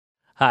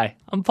Hi,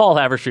 I'm Paul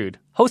Havershood,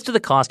 host of The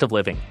Cost of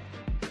Living.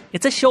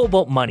 It's a show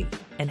about money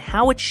and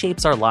how it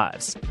shapes our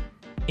lives.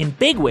 In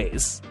big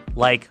ways,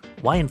 like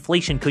why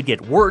inflation could get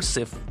worse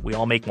if we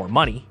all make more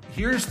money.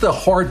 Here's the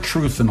hard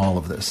truth in all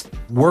of this.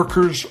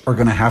 Workers are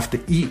going to have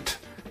to eat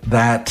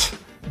that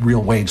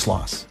real wage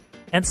loss.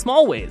 And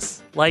small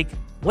ways, like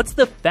what's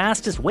the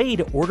fastest way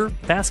to order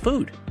fast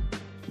food?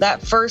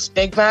 That first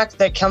Big Mac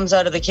that comes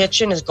out of the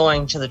kitchen is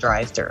going to the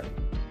drive-thru.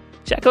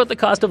 Check out The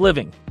Cost of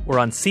Living. We're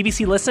on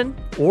CBC Listen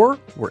or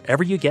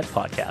wherever you get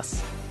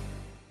podcasts.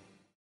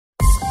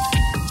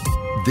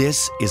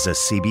 This is a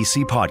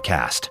CBC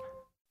podcast.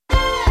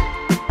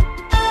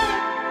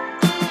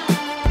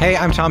 Hey,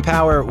 I'm Tom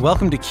Power.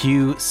 Welcome to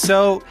Q.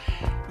 So,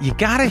 you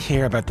gotta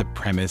hear about the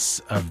premise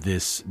of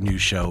this new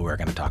show we're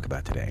going to talk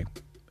about today.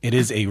 It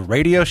is a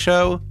radio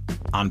show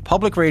on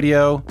public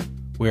radio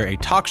where a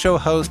talk show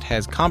host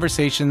has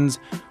conversations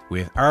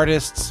with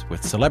artists,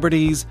 with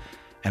celebrities,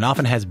 and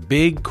often has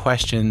big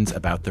questions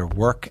about their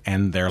work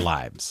and their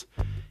lives.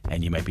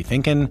 And you might be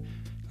thinking,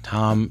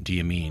 Tom, do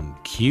you mean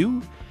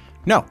Q?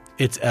 No,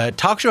 it's a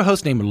talk show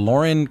host named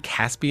Lauren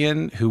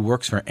Caspian who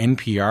works for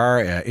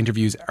NPR,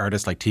 interviews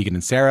artists like Tegan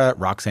and Sara,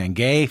 Roxane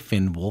Gay,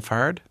 Finn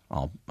Wolfhard,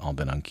 all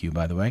been on Q,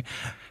 by the way.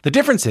 The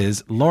difference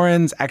is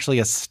Lauren's actually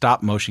a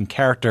stop-motion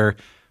character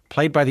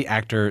played by the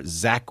actor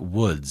Zach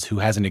Woods, who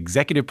has an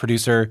executive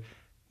producer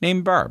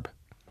named Barb.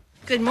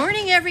 Good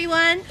morning,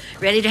 everyone.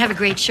 Ready to have a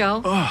great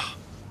show? Oh,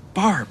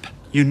 Barb,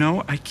 you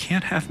know I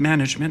can't have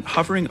management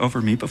hovering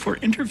over me before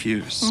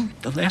interviews.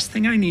 The last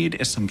thing I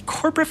need is some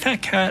corporate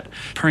fat cat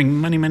purring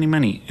money, money,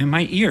 money in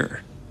my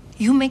ear.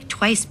 You make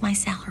twice my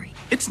salary.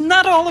 It's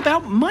not all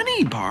about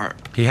money,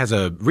 Barb. He has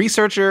a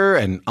researcher,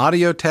 an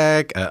audio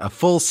tech, a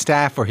full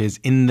staff for his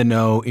In the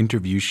Know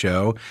interview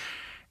show.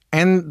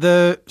 And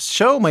the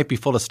show might be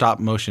full of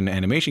stop-motion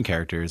animation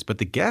characters, but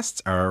the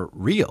guests are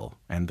real,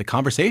 and the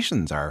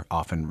conversations are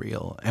often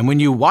real. And when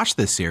you watch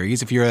this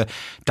series, if you're a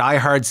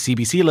diehard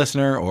CBC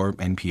listener or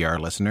NPR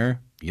listener,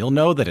 you'll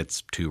know that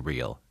it's too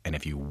real. And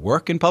if you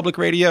work in public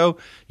radio,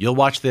 you'll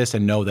watch this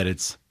and know that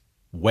it's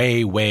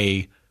way,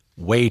 way,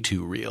 way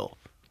too real.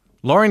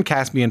 Lauren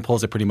Caspian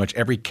pulls at pretty much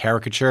every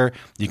caricature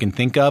you can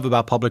think of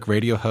about public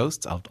radio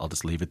hosts. I'll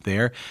just leave it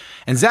there.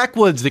 And Zach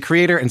Woods, the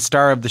creator and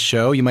star of the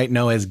show, you might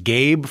know as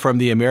Gabe from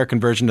the American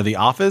version of The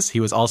Office. He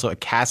was also a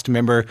cast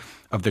member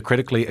of the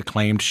critically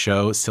acclaimed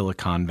show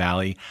Silicon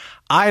Valley.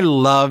 I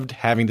loved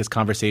having this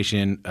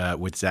conversation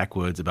with Zach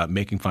Woods about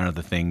making fun of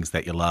the things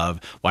that you love,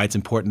 why it's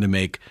important to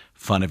make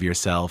fun of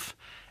yourself,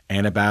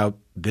 and about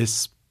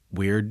this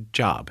weird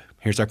job.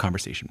 Here's our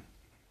conversation.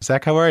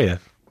 Zach, how are you?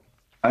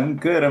 I'm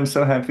good. I'm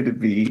so happy to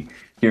be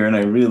here, and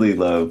I really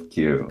love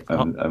Q.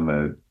 I'm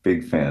a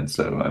big fan,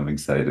 so I'm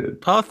excited.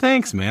 Oh,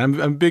 thanks, man. I'm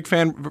a big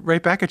fan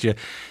right back at you.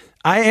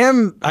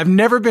 I've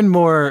never been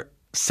more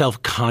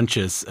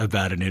self-conscious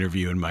about an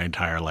interview in my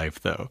entire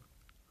life, though.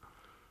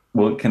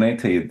 Well, can I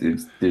tell you,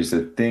 there's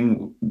a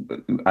thing.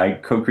 I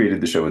co-created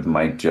the show with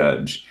Mike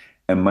Judge,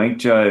 and Mike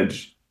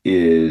Judge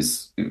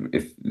is,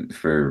 if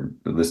for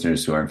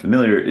listeners who aren't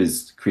familiar,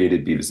 is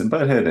created Beavis and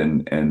Butthead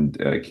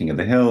and King of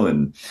the Hill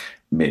and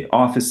made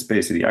Office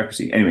Space,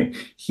 Idiocracy. Anyway,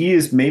 he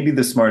is maybe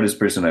the smartest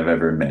person I've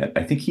ever met.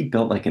 I think he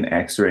built like an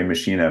X-ray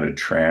machine out of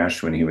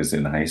trash when he was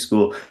in high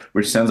school,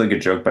 which sounds like a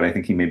joke, but I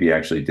think he maybe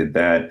actually did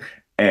that.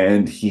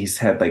 And he's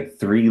had like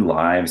 3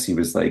 lives. He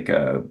was like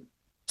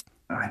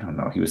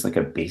he was like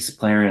a bass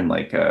player in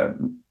like a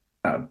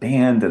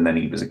band, and then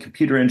he was a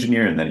computer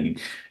engineer, and then he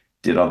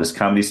did all this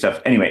comedy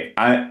stuff. Anyway,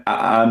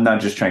 I'm not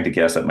just trying to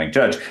gas up Mike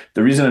Judge.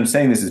 The reason I'm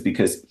saying this is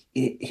because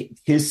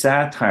his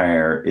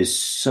satire is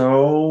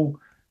so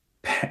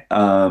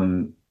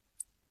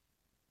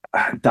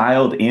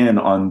dialed in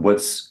on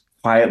what's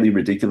quietly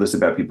ridiculous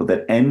about people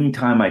that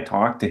anytime I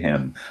talk to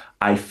him,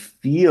 I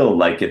feel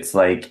like it's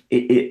like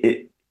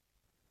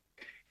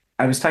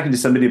I was talking to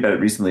somebody about it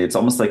recently. It's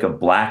almost like a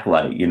black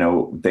light,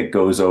 that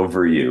goes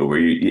over you, where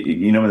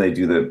when they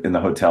do in the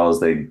hotels,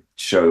 they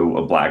show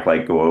a black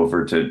light go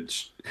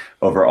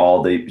over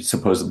all the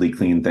supposedly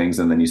clean things,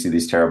 and then you see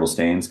these terrible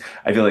stains.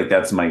 I feel like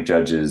that's Mike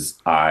Judge's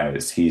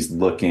eyes. He's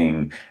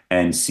looking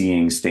and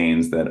seeing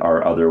stains that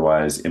are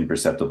otherwise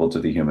imperceptible to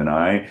the human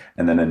eye,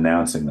 and then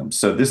announcing them.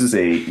 So this is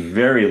a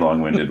very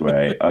long-winded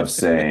way of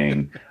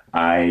saying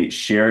I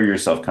share your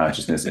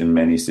self-consciousness in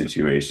many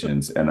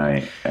situations, and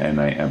I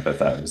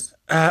empathize.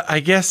 I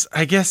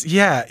guess,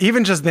 yeah.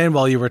 Even just then,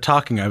 while you were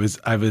talking, I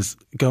was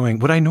going,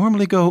 would I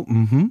normally go,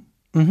 in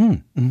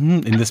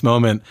this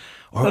moment,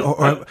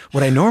 or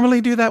would I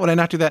normally do that? Would I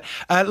not do that?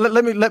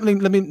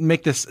 Let me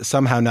make this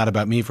somehow not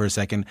about me for a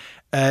second.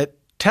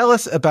 Tell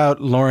us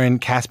about Lauren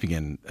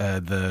Caspian,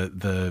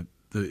 the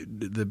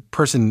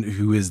person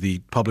who is the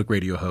public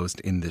radio host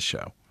in this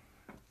show.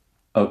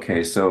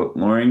 Okay, so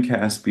Lauren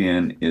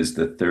Caspian is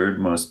the 3rd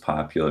most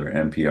popular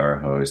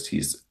NPR host.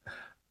 He's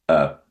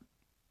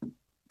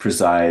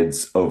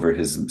presides over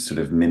his sort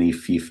of mini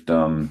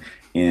fiefdom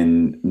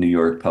in New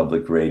York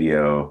public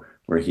radio,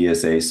 where he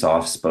is a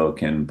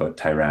soft-spoken but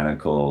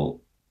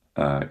tyrannical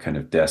kind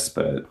of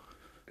despot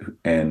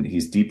and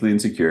he's deeply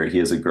insecure. He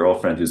has a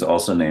girlfriend who's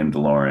also named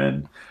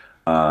Lauren.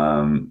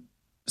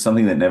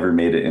 Something that never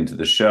made it into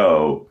the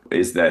show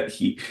is that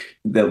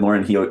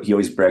Lauren, he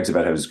always brags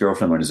about how his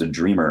girlfriend Lauren is a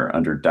dreamer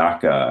under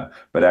DACA,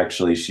 but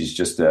actually she's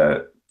just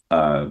a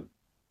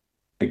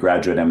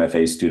graduate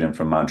MFA student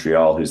from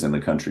Montreal who's in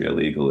the country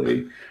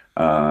illegally.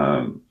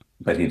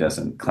 But he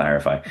doesn't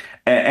clarify.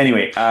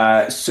 Anyway,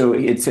 so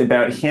it's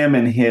about him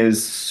and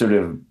his sort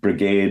of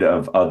brigade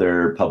of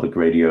other public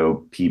radio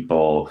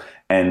people.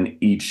 And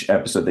each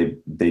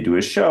episode they do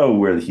a show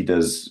where he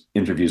does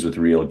interviews with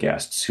real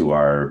guests who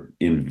are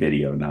in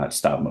video, not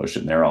stop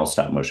motion. They're all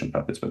stop motion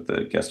puppets, but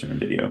the guests are in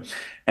video.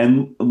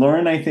 And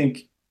Lauren, I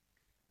think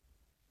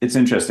it's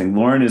interesting.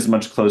 Lauren is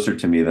much closer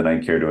to me than I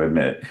care to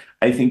admit.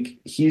 I think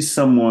he's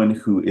someone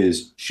who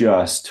is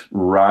just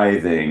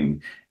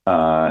writhing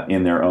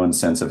in their own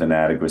sense of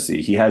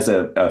inadequacy. He has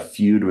a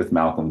feud with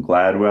Malcolm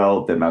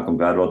Gladwell that Malcolm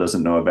Gladwell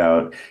doesn't know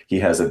about. He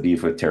has a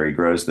beef with Terry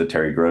Gross that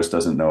Terry Gross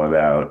doesn't know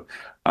about.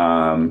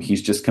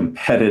 He's just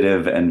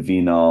competitive and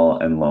venal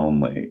and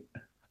lonely.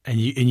 And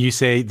you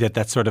say that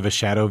that's sort of a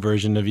shadow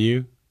version of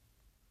you?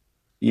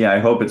 Yeah, I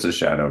hope it's a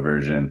shadow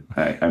version.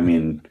 I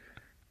mean,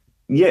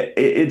 yeah,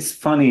 it's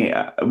funny.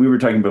 We were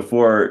talking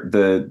before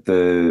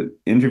the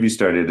interview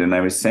started, and I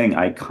was saying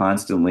I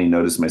constantly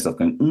notice myself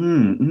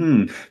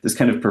going, this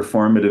kind of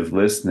performative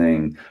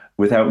listening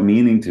without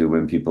meaning to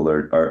when people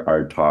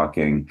are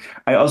talking.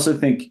 I also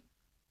think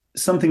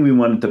something we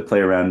wanted to play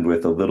around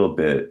with a little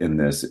bit in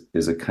this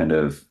is a kind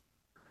of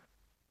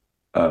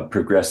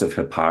progressive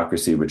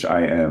hypocrisy, which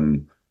I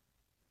am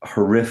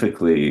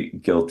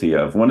horrifically guilty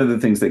of. One of the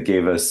things that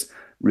gave us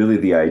really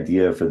the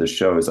idea for the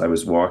show is I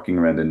was walking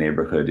around a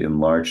neighborhood in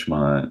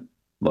Larchmont,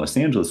 Los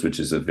Angeles, which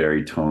is a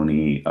very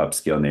Tony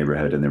upscale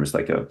neighborhood. And there was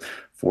like a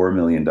 $4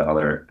 million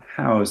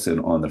house.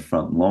 And on the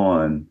front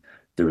lawn,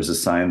 there was a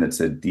sign that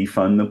said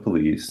defund the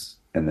police.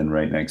 And then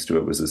right next to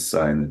it was a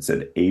sign that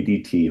said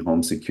ADT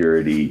home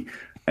security,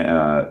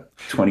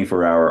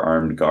 24-hour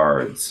armed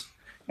guards.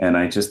 And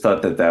I just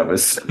thought that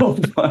was so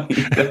funny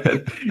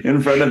that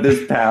in front of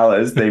this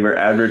palace, they were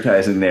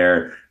advertising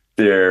their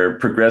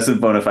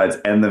progressive bona fides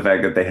and the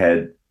fact that they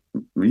had,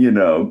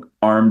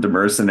 armed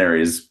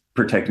mercenaries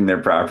protecting their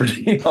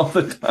property all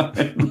the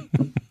time.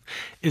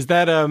 Is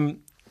that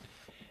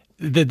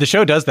the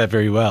show does that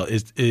very well?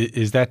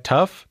 Is that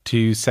tough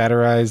to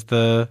satirize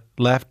the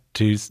left,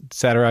 to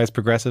satirize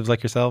progressives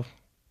like yourself?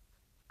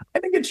 I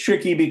think it's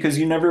tricky because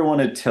you never want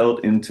to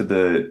tilt into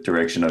the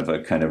direction of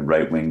a kind of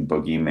right-wing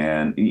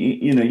boogeyman.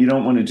 You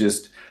don't want to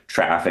just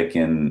traffic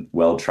in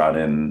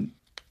well-trodden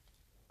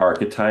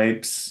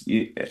archetypes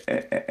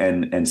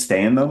and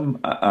stay in them.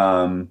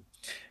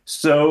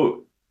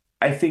 So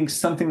I think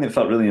something that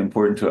felt really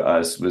important to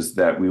us was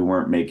that we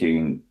weren't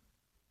making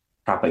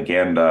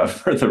propaganda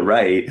for the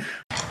right.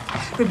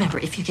 Remember,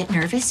 if you get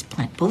nervous,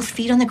 plant both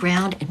feet on the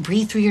ground and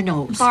breathe through your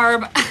nose.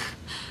 Barb,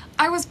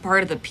 I was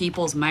part of the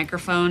People's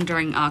Microphone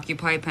during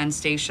Occupy Penn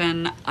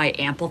Station. I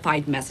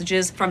amplified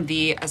messages from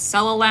the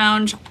Acela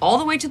Lounge all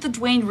the way to the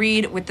Duane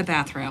Reade with the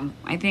bathroom.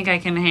 I think I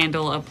can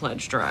handle a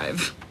pledge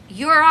drive.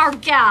 You're our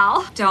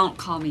gal. Don't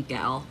call me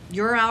gal.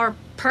 You're our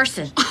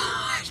person.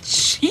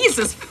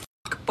 Jesus,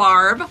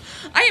 Barb.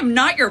 I am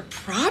not your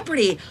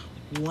property.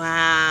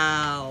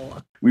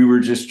 Wow. We were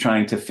just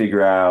trying to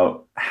figure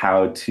out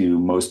how to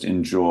most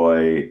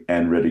enjoy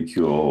and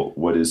ridicule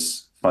what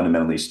is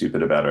fundamentally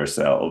stupid about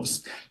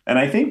ourselves. And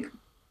I think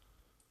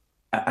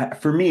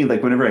for me,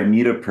 like whenever I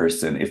meet a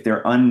person, if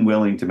they're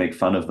unwilling to make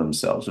fun of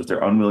themselves, if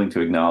they're unwilling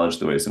to acknowledge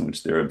the ways in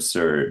which they're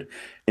absurd,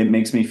 it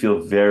makes me feel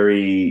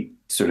very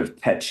sort of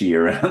tetchy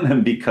around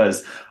them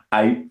because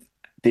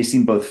they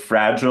seem both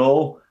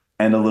fragile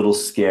and a little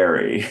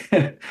scary.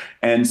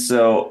 And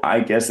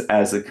I guess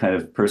as a kind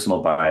of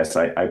personal bias,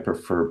 I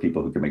prefer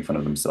people who can make fun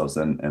of themselves.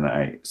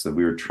 So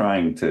we were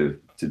trying to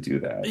do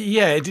that.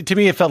 Yeah, to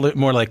me, it felt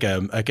more like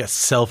a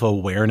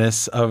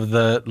self-awareness of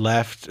the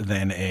left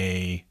than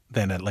a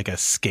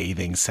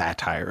scathing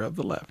satire of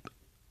the left.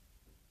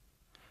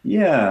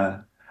 Yeah.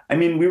 I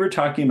mean, we were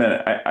talking about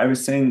it. I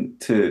was saying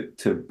to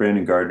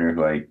Brandon Gardner,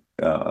 who I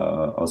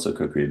also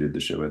co-created the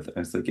show with, I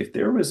was like, if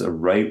there was a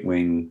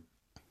right-wing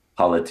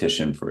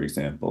politician, for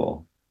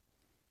example,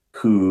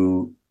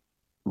 who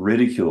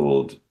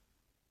ridiculed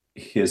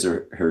his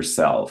or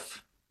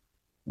herself,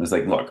 I was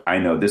like, look, I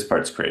know this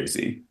part's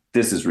crazy.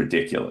 This is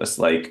ridiculous.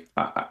 Like,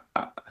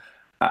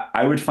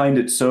 I would find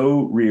it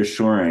so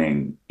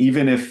reassuring,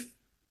 even if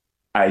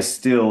I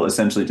still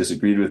essentially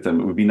disagreed with them.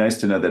 It would be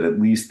nice to know that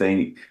at least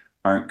they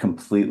aren't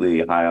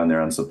completely high on their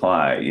own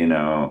supply,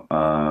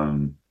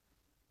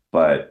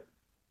 but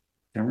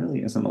there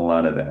really isn't a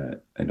lot of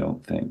that, I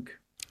don't think.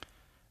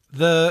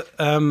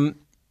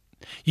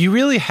 You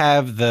really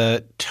have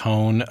the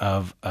tone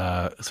of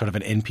sort of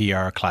an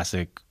NPR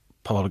classic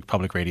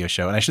public radio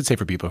show. And I should say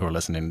for people who are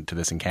listening to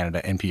this in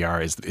Canada,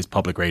 NPR is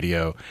public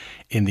radio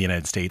in the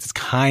United States.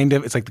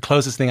 It's like the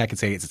closest thing I could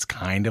say is it's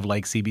kind of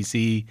like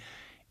CBC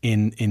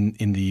in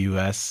the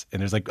US.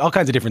 And there's like all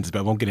kinds of differences, but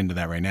I won't get into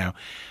that right now.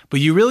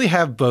 But you really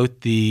have both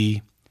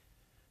the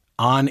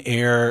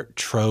on-air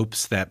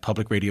tropes that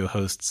public radio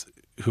hosts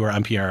who are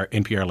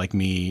NPR like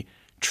me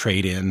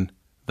trade in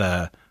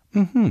the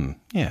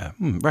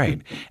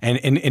right, and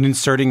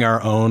inserting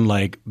our own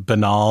like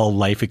banal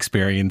life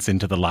experience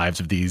into the lives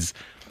of these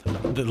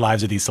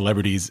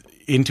celebrities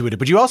into it.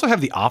 But you also have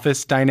the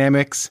office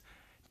dynamics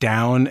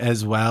down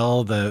as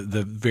well,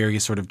 the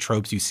various sort of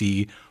tropes you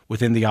see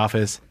within the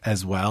office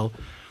as well.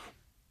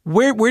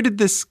 Where did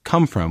this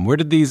come from? Where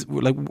did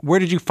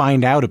you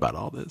find out about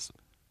all this?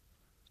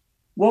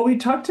 Well, we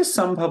talked to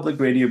some public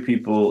radio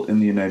people in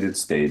the United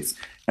States,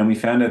 and we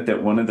found out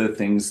that one of the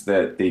things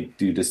that they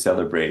do to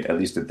celebrate, at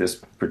least at this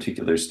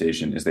particular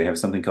station, is they have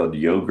something called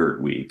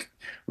Yogurt Week,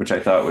 which I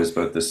thought was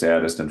both the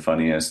saddest and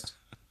funniest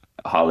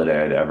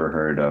holiday I'd ever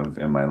heard of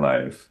in my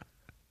life.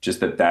 Just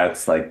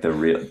that's like the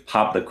real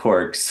pop the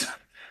corks,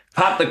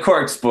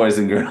 boys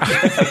and girls,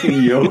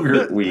 having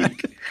Yogurt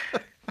Week.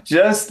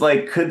 Just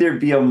like, could there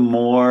be a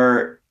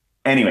more...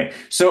 Anyway,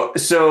 so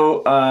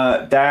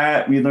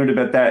that we learned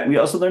about that. We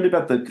also learned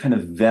about the kind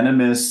of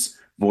venomous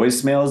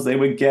voicemails they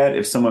would get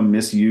if someone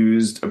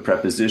misused a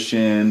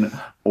preposition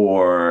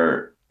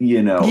or,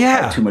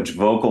 had too much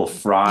vocal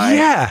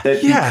fry.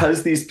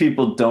 Because these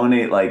people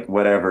donate like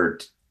whatever,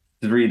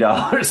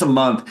 $3 a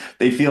month,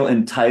 they feel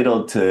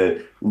entitled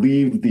to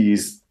leave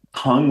these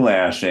tongue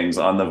lashings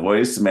on the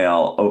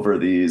voicemail over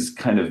these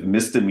kind of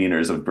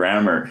misdemeanors of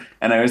grammar.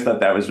 And I always thought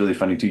that was really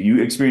funny too. You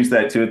experienced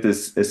that too at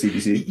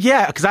CBC?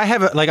 Yeah, because I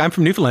have I'm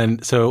from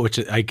Newfoundland, so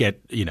so I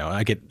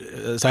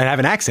have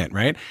an accent,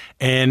 right?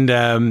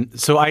 And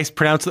so I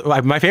pronounce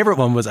my favorite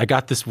one was I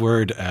got this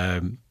word.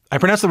 I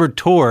pronounce the word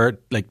tour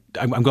like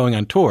I'm going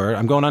on tour.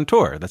 I'm going on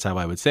tour. That's how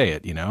I would say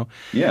it,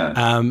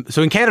 Yeah.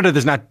 So in Canada,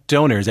 there's not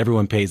donors.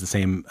 Everyone pays the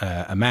same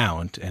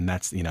amount, and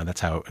that's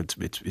how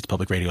it's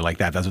public radio like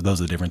that. Those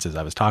are the differences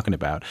I was talking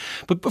about.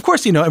 But of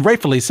course,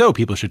 rightfully so,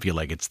 people should feel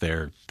like it's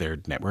their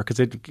network because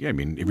it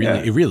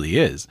really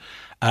is.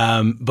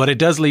 But it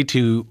does lead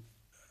to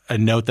a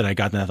note that I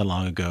got not that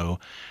long ago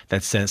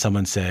that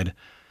someone said,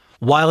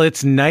 "While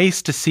it's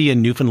nice to see a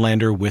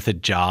Newfoundlander with a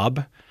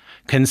job,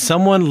 can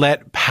someone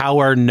let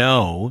Power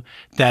know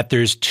that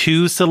there's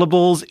 2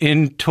 syllables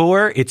in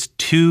tour? It's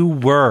 2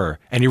 were."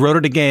 And he wrote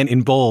it again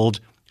in bold,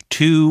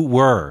 2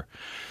 were.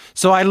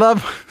 So I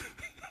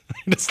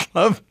just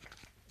love.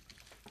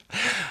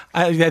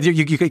 You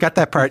got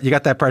that part. You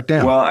got that part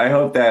down. Well, I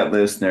hope that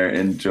listener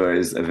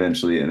enjoys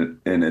eventually an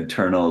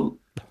eternal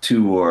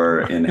 2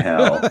 war in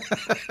hell.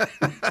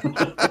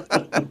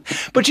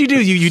 But you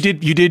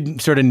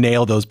did sort of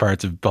nail those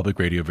parts of public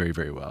radio very,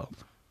 very well.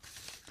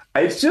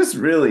 It's just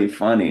really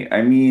funny.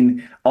 I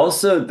mean,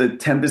 also the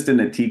tempest in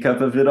a teacup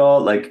of it all.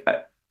 Like,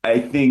 I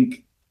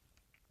think,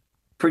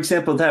 for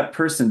example, that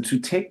person to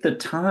take the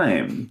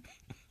time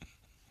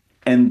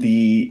and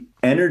the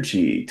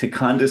energy to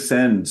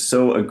condescend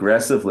so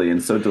aggressively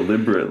and so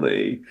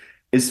deliberately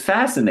is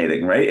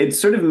fascinating, right? It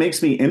sort of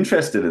makes me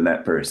interested in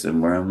that person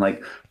where I'm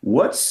like,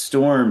 what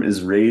storm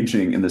is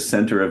raging in the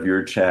center of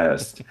your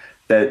chest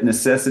that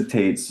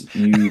necessitates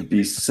you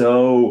be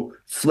so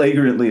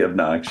flagrantly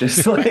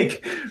obnoxious,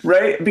 like,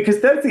 right?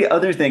 Because that's the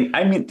other thing.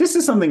 I mean, this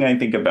is something I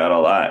think about a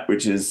lot,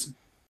 which is,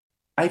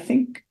 I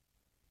think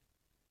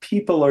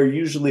people are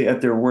usually at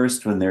their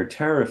worst when they're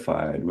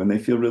terrified, when they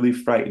feel really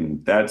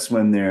frightened. That's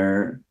when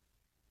they're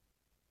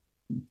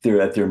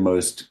at their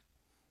most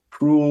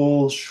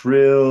cruel,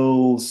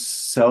 shrill,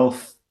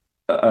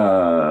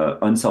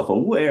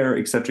 unself-aware,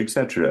 et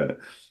cetera,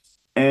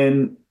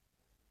 and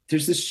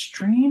there's this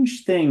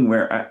strange thing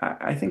where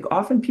I think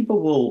often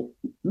people will,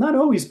 not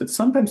always, but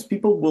sometimes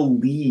people will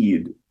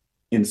lead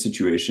in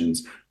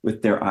situations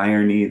with their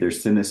irony, their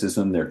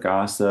cynicism, their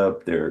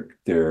gossip, their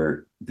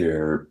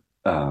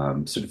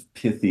sort of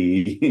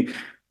pithy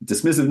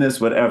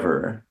dismissiveness,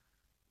 whatever,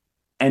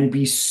 and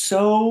be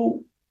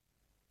so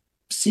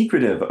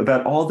secretive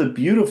about all the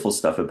beautiful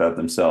stuff about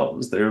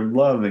themselves, their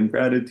love and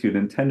gratitude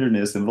and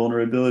tenderness and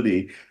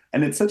vulnerability.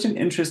 And it's such an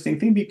interesting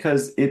thing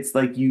because it's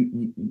like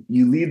you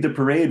lead the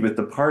parade with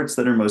the parts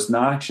that are most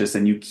noxious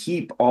and you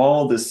keep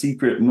all the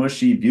secret,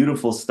 mushy,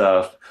 beautiful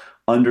stuff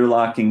under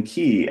lock and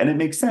key. And it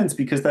makes sense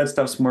because that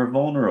stuff's more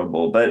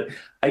vulnerable. But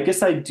I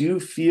guess I do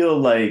feel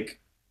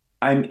like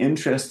I'm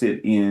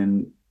interested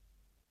in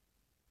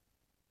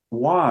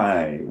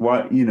why,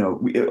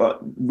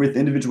 with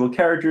individual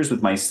characters,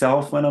 with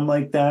myself when I'm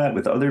like that,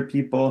 with other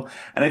people.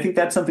 And I think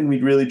that's something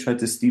we really tried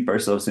to steep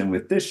ourselves in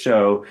with this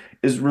show,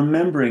 is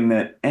remembering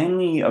that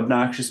any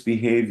obnoxious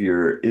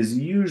behavior is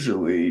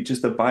usually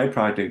just a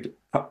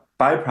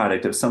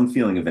byproduct of some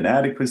feeling of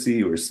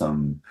inadequacy or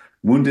some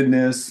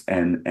woundedness.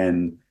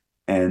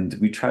 And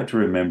we try to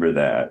remember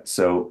that.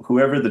 So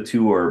whoever the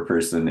two-or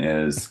person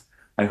is,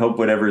 I hope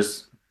whatever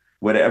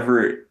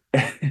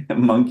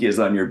monkey is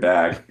on your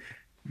back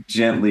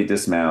gently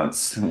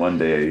dismounts one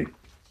day.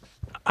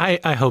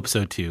 I hope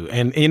so too.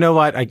 And you know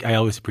what? I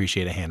always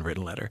appreciate a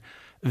handwritten letter.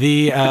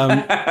 The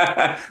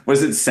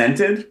was it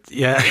scented?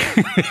 Yeah,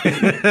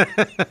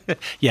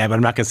 yeah, but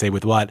I'm not going to say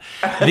with what.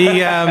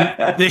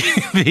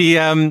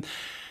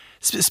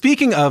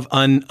 Speaking of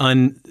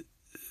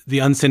the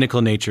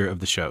uncynical nature of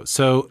the show.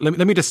 So let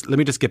me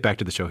just get back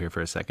to the show here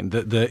for a second.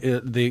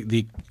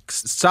 The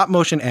stop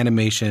motion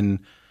animation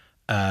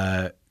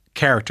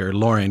character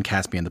Lauren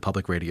Caspian, the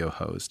public radio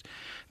host.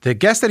 The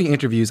guests that he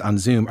interviews on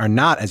Zoom are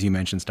not, as you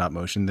mentioned, stop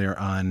motion. They're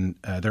on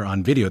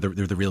video.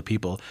 They're the real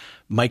people.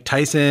 Mike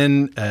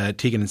Tyson,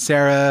 Tegan and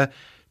Sarah,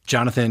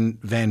 Jonathan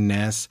Van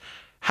Ness.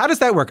 How does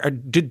that work?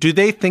 Do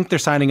they think they're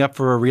signing up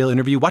for a real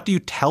interview? What do you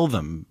tell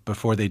them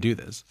before they do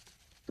this?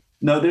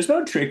 No, there's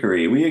no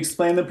trickery. We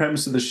explain the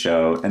premise of the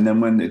show, and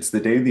then when it's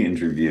the day of the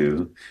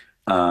interview,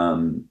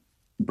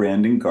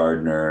 Brandon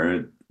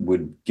Gardner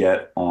would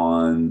get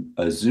on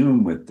a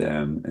Zoom with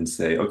them and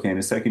say, okay, in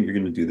a second, you're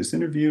going to do this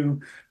interview.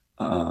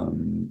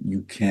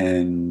 You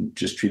can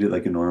just treat it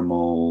like a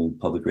normal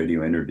public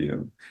radio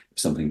interview. If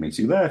something makes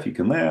you laugh, you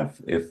can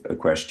laugh. If a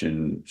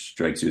question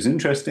strikes you as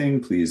interesting,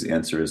 please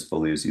answer as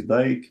fully as you'd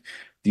like.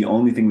 The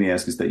only thing we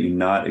ask is that you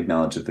not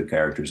acknowledge that the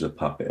character is a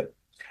puppet.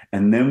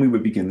 And then we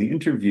would begin the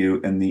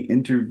interview, and the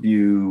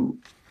interviewee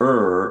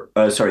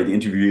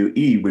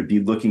would be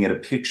looking at a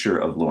picture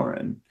of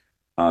Lauren,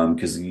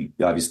 because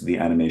obviously the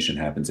animation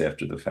happens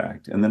after the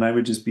fact. And then I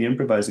would just be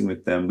improvising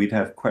with them. We'd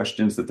have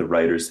questions that the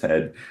writers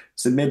had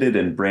submitted,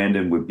 and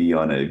Brandon would be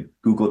on a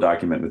Google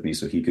document with me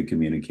so he could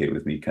communicate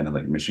with me kind of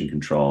like mission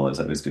control as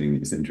I was doing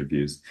these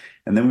interviews.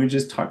 And then we'd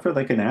just talk for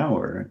like an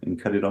hour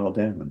and cut it all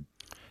down.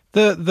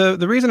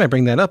 The reason I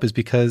bring that up is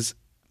because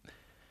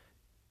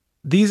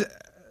these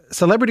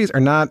celebrities are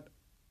not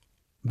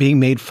being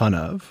made fun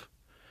of,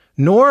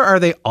 nor are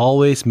they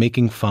always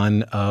making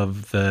fun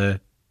of the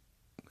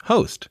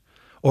host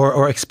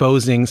or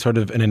exposing sort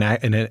of an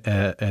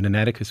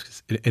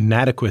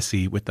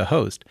inadequacy with the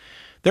host.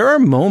 There are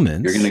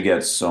moments. You're going to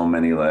get so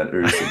many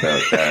letters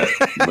about that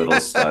little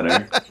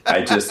stutter.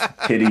 I just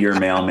pity your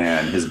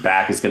mailman. His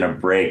back is going to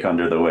break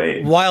under the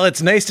weight. While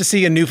it's nice to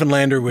see a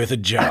Newfoundlander with a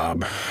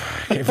job,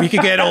 if we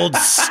could get old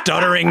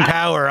stuttering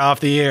power off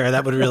the air,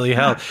 that would really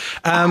help.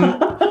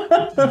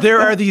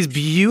 There are these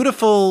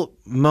beautiful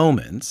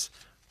moments,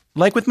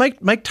 like with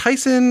Mike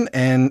Tyson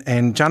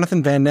and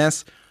Jonathan Van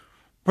Ness,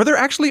 where there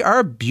actually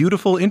are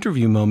beautiful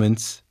interview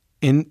moments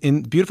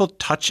in beautiful,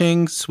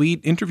 touching,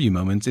 sweet interview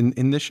moments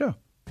in this show.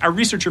 Our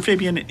researcher,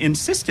 Fabian,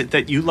 insisted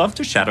that you love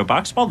to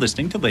shadowbox while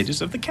listening to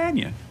Ladies of the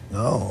Canyon.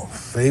 No,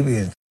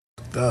 Fabian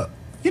f***ed up.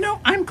 You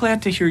know, I'm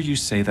glad to hear you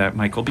say that,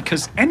 Michael,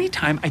 because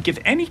anytime I give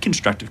any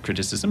constructive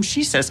criticism,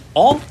 she says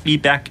all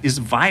feedback is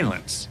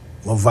violence.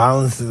 Well,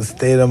 violence is a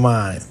state of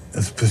mind.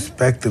 It's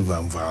perspective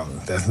on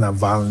violence. That's not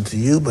violent to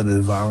you, but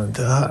it's violent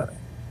to her.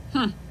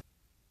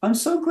 I'm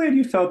so glad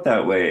you felt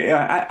that way.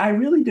 I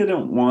really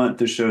didn't want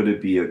the show to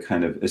be a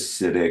kind of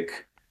acidic,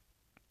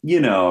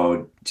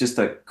 just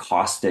a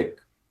caustic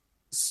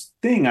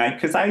thing.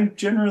 Because I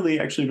generally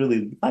actually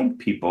really like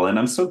people. And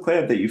I'm so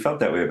glad that you felt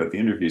that way about the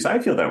interviews. I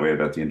feel that way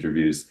about the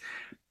interviews.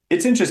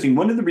 It's interesting.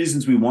 One of the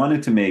reasons we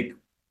wanted to make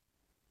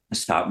a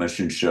stop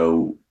motion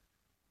show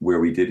where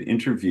we did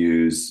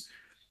interviews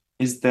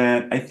is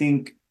that I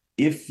think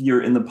if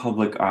you're in the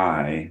public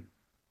eye,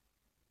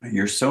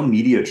 you're so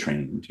media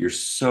trained, you're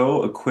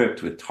so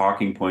equipped with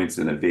talking points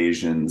and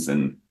evasions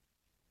and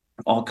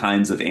all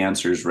kinds of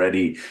answers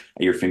ready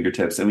at your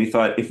fingertips. And we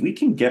thought if we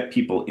can get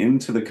people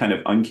into the kind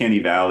of uncanny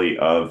valley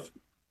of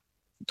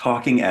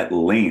talking at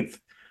length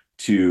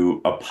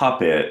to a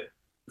puppet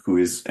who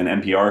is an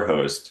NPR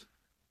host,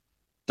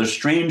 the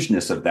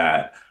strangeness of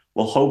that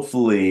will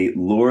hopefully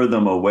lure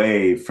them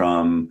away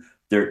from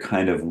their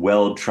kind of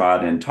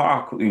well-trodden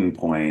talking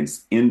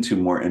points into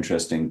more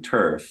interesting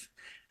turf.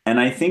 And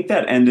I think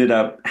that ended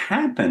up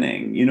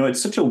happening.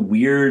 It's such a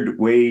weird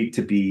way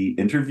to be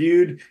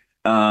interviewed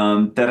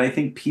that I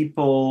think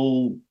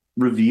people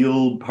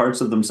revealed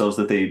parts of themselves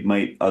that they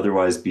might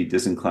otherwise be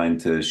disinclined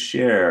to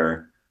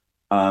share.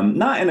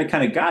 Not in a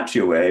kind of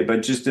gotcha way,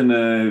 but just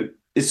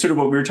it's sort of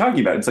what we were talking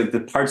about. It's like the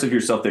parts of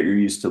yourself that you're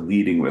used to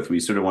leading with. We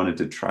sort of wanted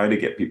to try to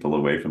get people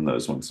away from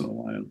those once in a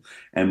while.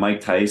 And Mike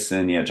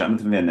Tyson,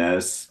 Jonathan Van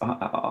Ness,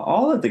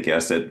 all of the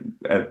guests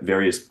at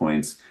various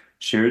points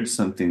shared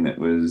something that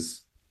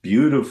was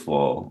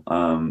beautiful.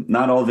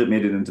 Not all of it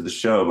made it into the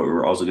show, but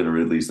we're also going to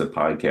release a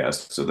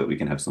podcast so that we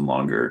can have some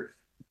longer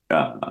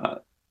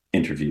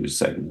interview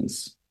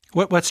segments.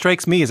 What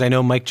strikes me is I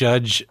know Mike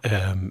Judge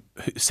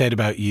said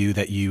about you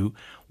that you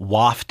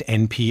waft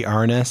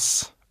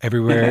NPR-ness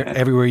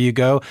everywhere you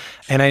go.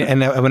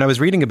 And when I was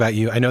reading about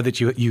you, I know that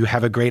you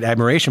have a great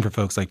admiration for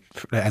folks like,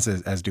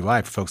 as do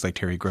I, for folks like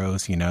Terry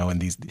Gross, and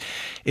these.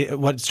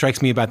 What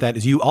strikes me about that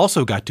is you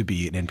also got to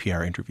be an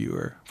NPR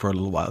interviewer for a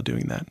little while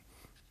doing that.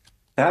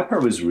 That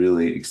part was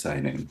really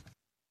exciting.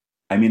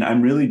 I mean,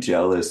 I'm really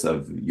jealous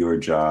of your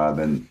job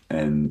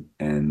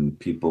and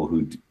people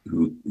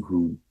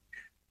who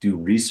do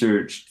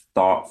research,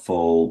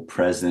 thoughtful,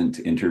 present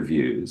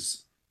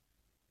interviews.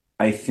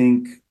 I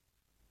think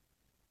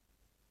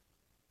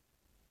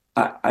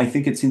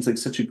it seems like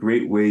such a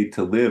great way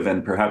to live,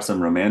 and perhaps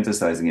I'm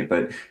romanticizing it,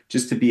 but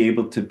just to be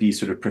able to be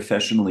sort of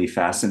professionally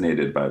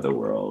fascinated by the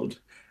world,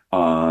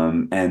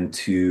 and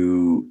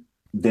to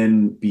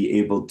then be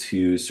able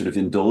to sort of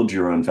indulge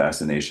your own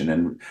fascination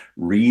and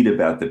read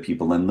about the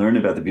people and learn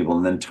about the people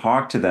and then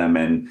talk to them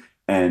and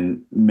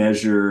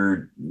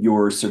measure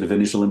your sort of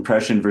initial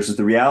impression versus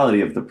the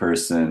reality of the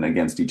person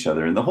against each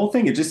other. And the whole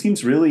thing, it just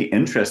seems really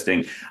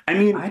interesting. I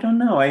mean, I don't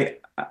know.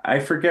 I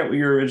forget what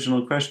your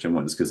original question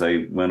was because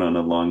I went on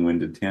a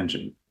long-winded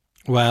tangent.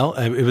 Well,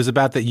 it was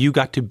about that you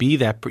got to be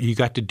that, you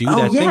got to do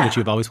that thing that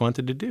you've always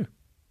wanted to do.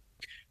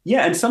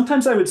 Yeah, and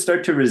sometimes I would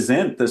start to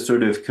resent the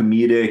sort of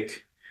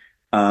comedic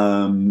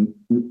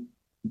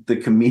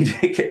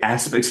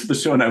aspects of the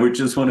show, and I would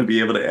just want to be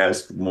able to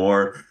ask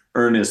more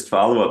earnest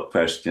follow-up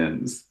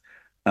questions,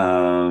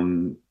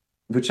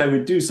 which I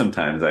would do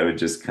sometimes. I would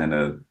just kind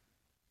of,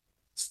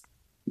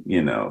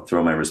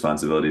 throw my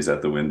responsibilities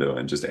out the window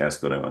and just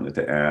ask what I wanted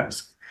to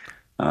ask.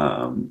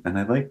 And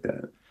I like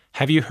that.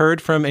 Have you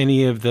heard from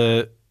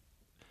anyone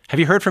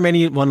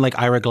like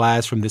Ira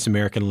Glass from This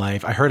American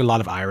Life? I heard a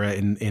lot of Ira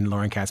in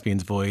Lauren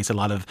Caspian's voice, a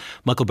lot of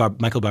Michael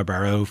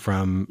Barbaro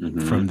from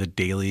The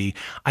Daily.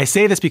 I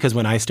say this because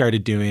when I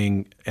started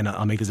doing, and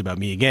I'll make this about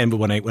me again, but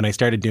when I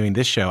started doing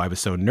this show, I was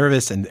so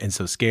nervous and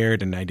so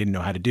scared and I didn't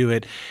know how to do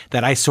it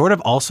that I sort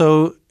of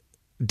also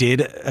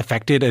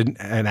affected an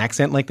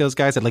accent like those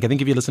guys. Like, I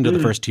think if you listen to the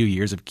first 2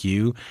 years of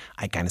Q,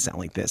 I kind of sound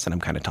like this and I'm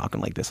kind of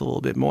talking like this a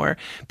little bit more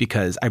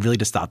because I really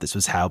just thought this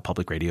was how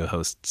public radio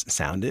hosts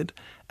sounded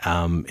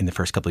in the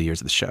first couple of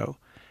years of the show.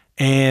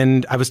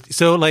 And I was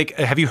so like,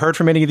 have you heard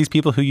from any of these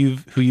people who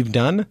you've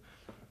done?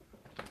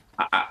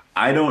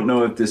 I don't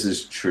know if this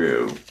is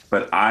true,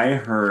 but I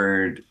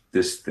heard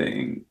this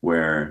thing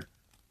where,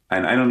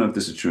 and I don't know if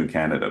this is true in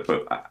Canada,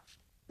 but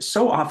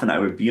so often I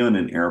would be on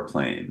an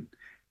airplane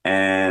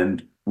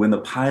and when the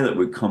pilot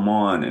would come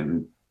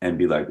on and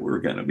be like, we're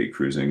going to be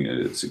cruising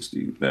at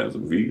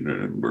 60,000 feet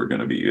and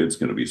it's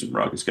going to be some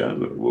rocky skies,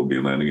 we'll be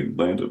landing in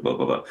Atlanta, blah,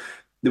 blah, blah.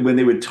 When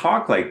they would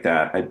talk like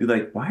that, I'd be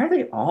like, why are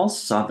they all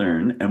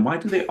Southern? And why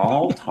do they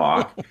all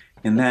talk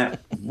in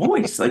that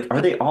voice? Like,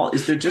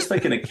 is there just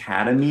like an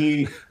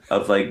academy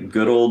of like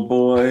good old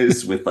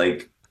boys with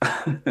like,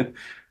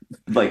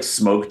 like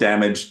smoke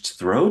damaged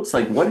throats?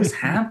 Like, what is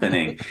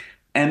happening?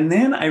 And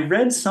then I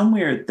read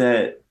somewhere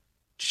that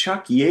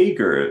Chuck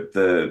Yeager,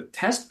 the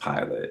test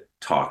pilot,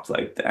 talked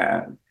like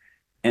that.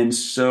 And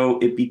so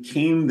it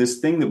became this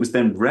thing that was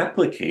then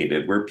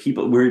replicated where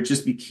it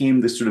just became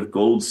this sort of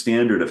gold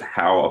standard of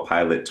how a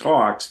pilot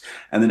talks.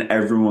 And then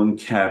everyone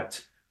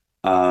kept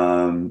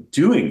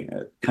doing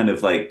it, kind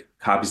of like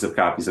copies of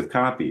copies of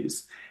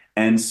copies.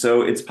 And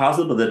so it's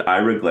possible that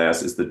Ira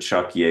Glass is the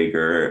Chuck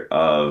Yeager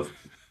of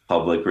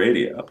public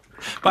radio.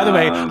 By the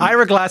way,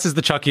 Ira Glass is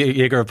the Chuck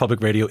Yeager of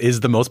public radio is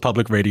the most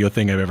public radio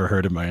thing I've ever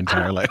heard in my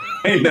entire life.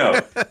 I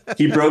know.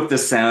 He broke the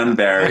sound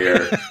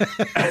barrier.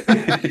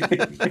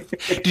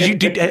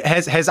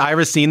 Has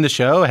Ira seen the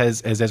show?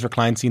 Has Ezra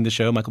Klein seen the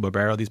show? Michael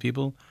Barbaro, these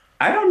people?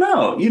 I don't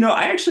know.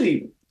 I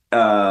actually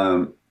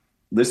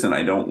listen,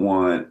 I don't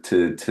want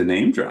to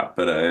name drop,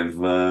 but I've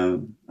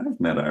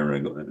met Ira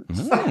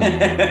Glass.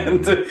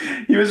 And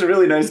he was a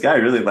really nice guy. I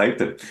really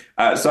liked him.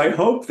 So I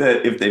hope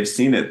that if they've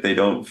seen it, they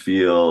don't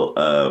feel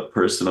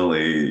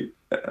personally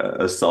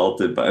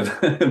assaulted by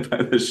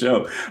the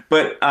show.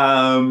 But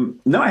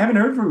no, I haven't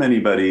heard from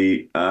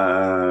anybody.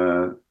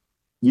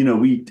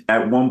 We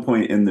at one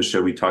point in the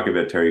show, we talk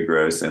about Terry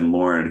Gross, and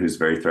Lauren, who's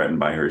very threatened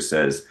by her,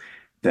 says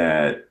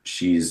that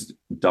she's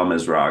dumb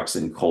as rocks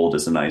and cold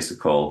as an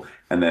icicle,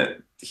 and that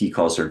he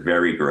calls her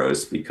very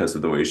gross because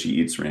of the way she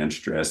eats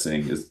ranch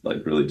dressing is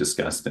like really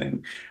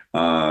disgusting.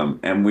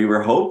 And we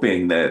were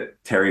hoping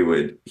that Terry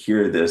would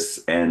hear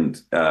this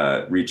and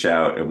reach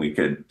out and we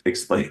could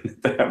explain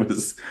that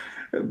was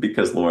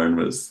because Lauren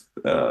was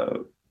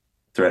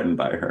threatened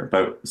by her.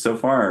 But so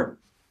far,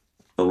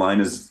 the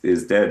line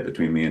is dead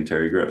between me and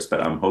Terry Gross.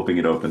 But I'm hoping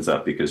it opens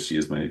up because she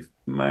is my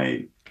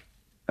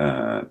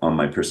on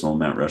my personal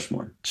Mount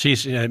Rushmore.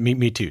 She's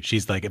me too.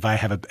 She's like, if I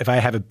have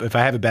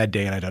a bad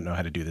day and I don't know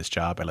how to do this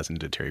job, I listen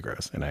to Terry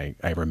Gross and I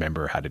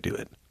remember how to do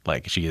it.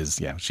 Like she's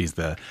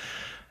the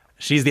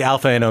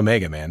alpha and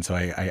omega, man. So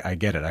I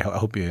get it. I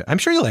hope I'm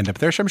sure you'll end up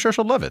there. I'm sure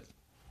she'll love it.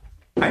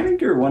 I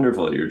think you're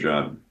wonderful at your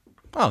job.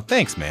 Oh,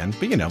 thanks, man.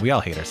 But we all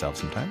hate ourselves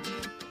sometimes.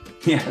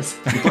 Yes.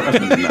 More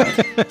often than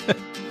not.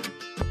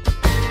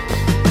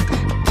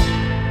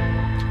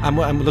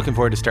 I'm looking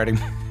forward to starting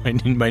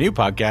my new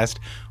podcast.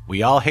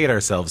 We all hate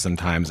ourselves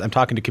sometimes. I'm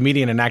talking to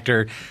comedian and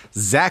actor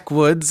Zach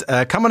Woods.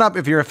 Coming up,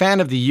 if you're a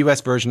fan of the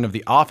U.S. version of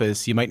The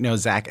Office, you might know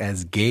Zach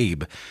as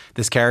Gabe,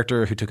 this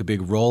character who took a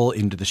big role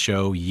into the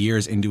show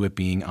years into it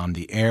being on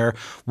the air.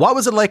 What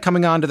was it like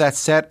coming onto that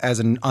set as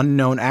an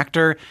unknown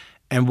actor?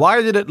 And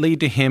why did it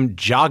lead to him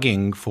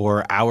jogging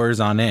for hours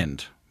on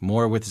end?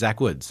 More with Zach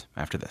Woods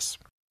after this.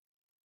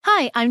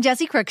 Hi, I'm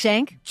Jessie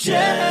Cruikshank.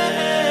 Jessie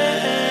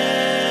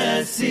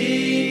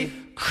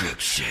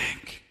Cruikshank.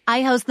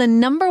 I host the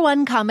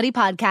 #1 comedy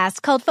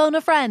podcast called Phone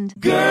a Friend.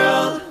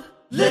 Girl,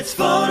 Let's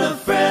phone a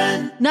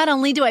friend. Not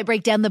only do I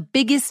break down the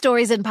biggest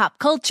stories in pop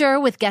culture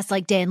with guests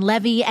like Dan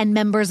Levy and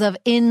members of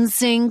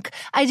NSYNC,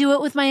 I do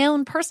it with my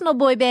own personal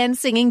boy band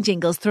singing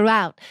jingles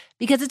throughout.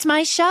 Because it's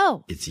my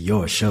show. It's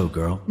your show,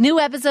 girl. New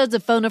episodes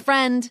of Phone a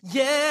Friend.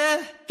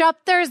 Yeah. Drop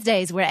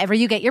Thursdays wherever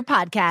you get your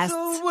podcasts.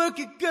 So work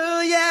it,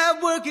 girl, yeah,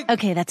 work it.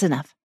 Okay, that's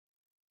enough.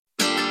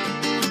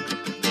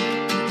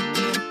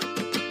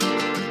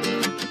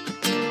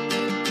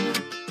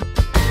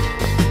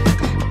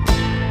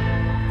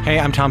 Hey,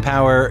 I'm Tom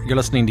Power. You're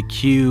listening to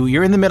Q.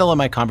 You're in the middle of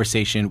my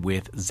conversation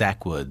with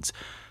Zach Woods.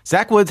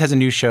 Zach Woods has a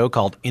new show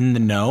called In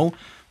the Know,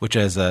 which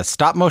is a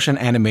stop-motion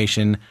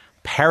animation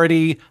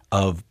parody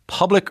of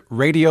public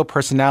radio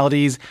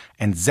personalities,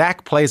 and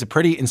Zach plays a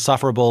pretty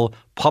insufferable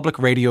public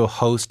radio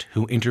host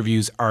who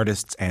interviews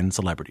artists and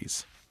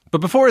celebrities.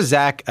 But before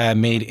Zach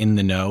made In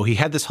the Know, he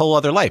had this whole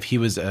other life. He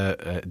was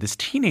this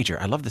teenager,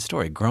 I love this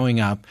story,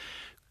 growing up,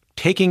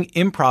 taking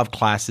improv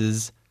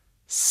classes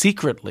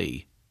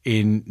secretly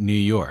in New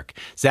York.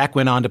 Zach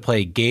went on to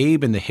play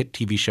Gabe in the hit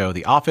TV show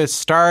The Office,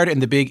 starred in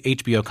the big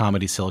HBO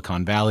comedy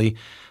Silicon Valley.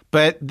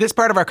 But this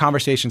part of our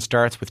conversation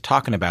starts with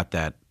talking about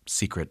that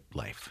secret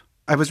life.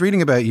 I was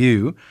reading about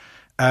you.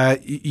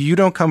 You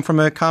don't come from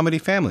a comedy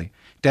family.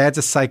 Dad's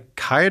a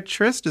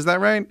psychiatrist, is that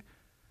right?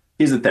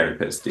 He's a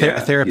therapist. Yeah.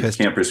 A therapist.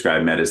 He can't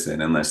prescribe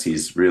medicine unless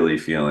he's really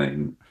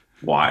feeling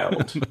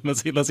wild.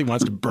 unless he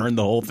wants to burn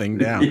the whole thing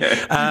down.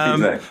 Yeah,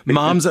 exactly.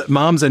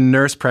 Mom's a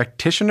nurse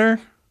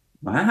practitioner.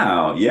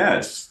 Wow.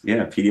 Yes.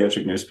 Yeah.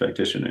 Pediatric nurse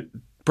practitioner.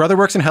 Brother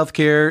works in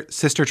healthcare.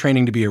 Sister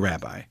training to be a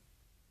rabbi.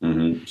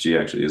 Mm-hmm. She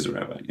actually is a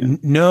rabbi. Yeah.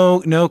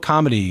 No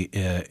comedy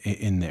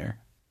in there.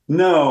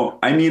 No.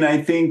 I mean,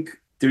 I think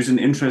there's an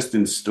interest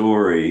in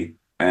story,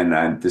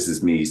 and this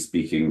is me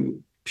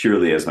speaking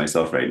purely as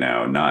myself right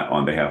now, not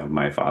on behalf of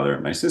my father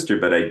and my sister,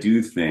 but I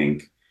do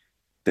think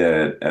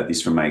that, at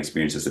least from my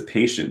experience as a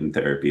patient in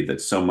therapy, that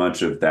so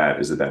much of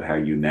that is about how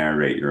you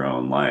narrate your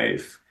own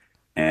life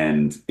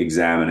and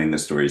examining the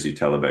stories you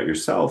tell about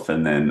yourself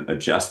and then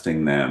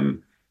adjusting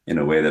them in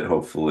a way that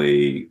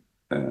hopefully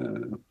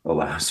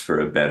allows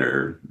for a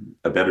better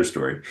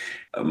story.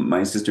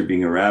 My sister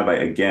being a rabbi,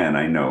 again,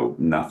 I know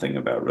nothing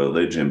about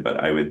religion,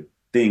 but I would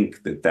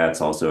think that that's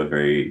also a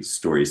very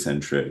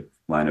story-centric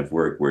line of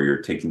work where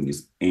you're taking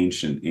these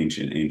ancient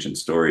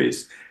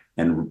stories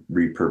and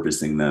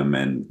repurposing them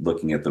and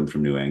looking at them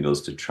from new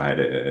angles to try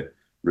to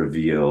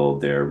reveal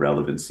their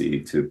relevancy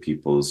to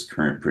people's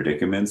current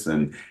predicaments.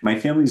 And my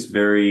family's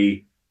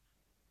very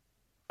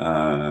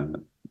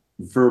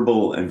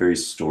verbal and very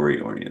story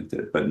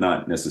oriented, but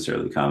not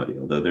necessarily comedy,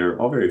 although they're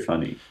all very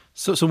funny.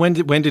 So when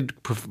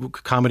did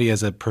comedy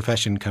as a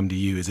profession come to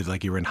you? Is it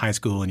like you were in high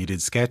school and you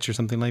did sketch or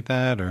something like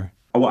that, or?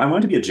 Well, I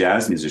wanted to be a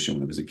jazz musician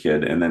when I was a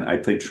kid, and then I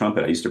played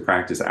trumpet. I used to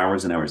practice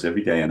hours and hours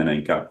every day, and then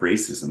I got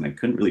braces and I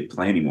couldn't really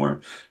play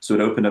anymore. So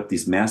it opened up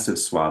these massive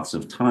swaths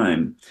of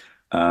time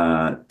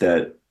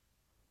that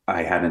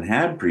I hadn't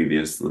had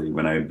previously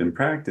when I had been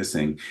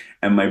practicing.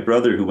 And my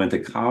brother, who went to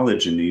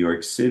college in New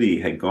York City,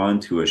 had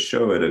gone to a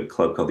show at a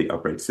club called the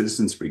Upright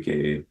Citizens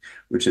Brigade,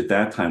 which at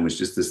that time was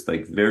just this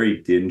like very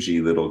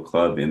dingy little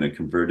club in a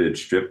converted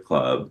strip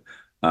club.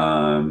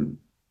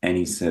 And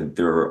he said,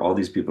 there are all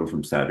these people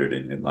from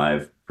Saturday Night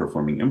Live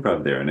performing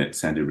improv there. And it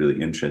sounded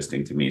really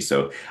interesting to me.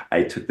 So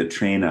I took the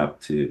train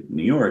up to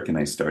New York and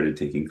I started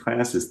taking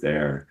classes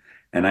there.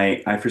 And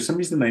I for some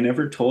reason, I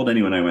never told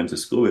anyone I went to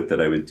school with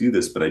that I would do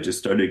this, but I just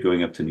started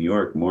going up to New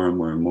York more and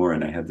more and more.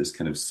 And I had this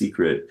kind of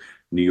secret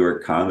New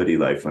York comedy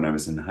life when I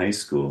was in high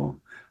school.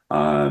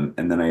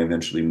 And then I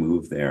eventually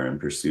moved there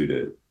and pursued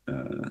it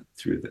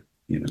through the,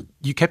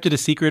 You kept it a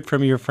secret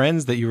from your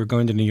friends that you were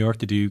going to New York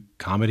to do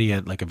comedy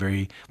at like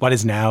what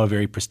is now a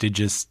very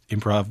prestigious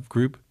improv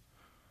group?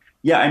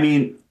 Yeah, I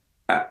mean,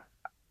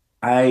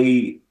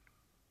 I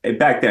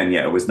back then,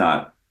 it was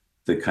not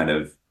the kind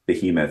of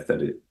behemoth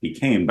that it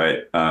became,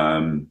 but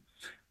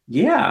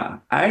yeah,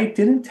 I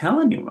didn't tell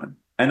anyone.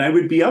 And I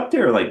would be up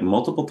there like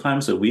multiple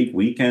times a week,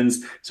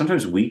 weekends,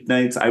 sometimes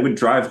weeknights. I would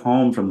drive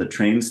home from the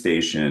train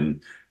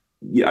station.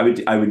 Yeah,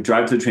 I would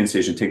drive to the train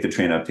station, take the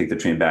train up, take the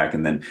train back,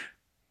 and then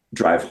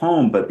drive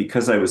home. But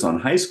because I was on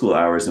high school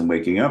hours and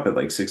waking up at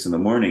like 6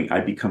 a.m,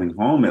 I'd be coming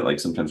home at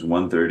like sometimes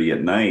 1:30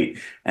 at night.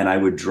 And I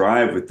would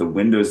drive with the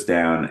windows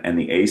down and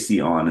the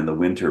AC on in the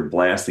winter,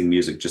 blasting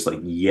music, just like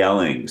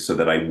yelling so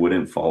that I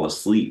wouldn't fall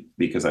asleep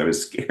because I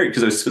was scared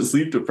because I was so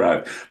sleep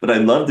deprived. But I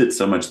loved it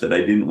so much that I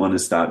didn't want to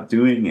stop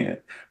doing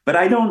it. But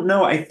I don't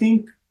know. I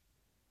think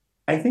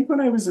when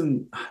I was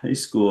in high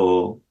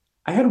school,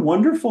 I had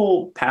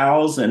wonderful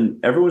pals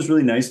and everyone was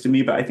really nice to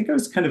me, but I think I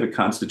was kind of a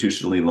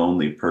constitutionally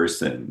lonely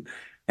person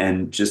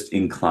and just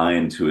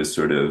inclined to a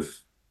sort of,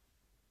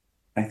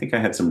 I think I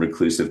had some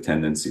reclusive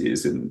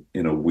tendencies in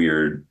a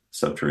weird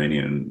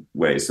subterranean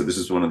way. So this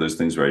is one of those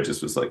things where I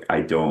just was like,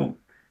 for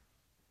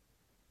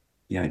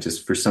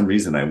some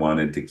reason I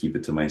wanted to keep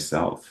it to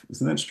myself.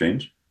 Isn't that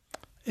strange?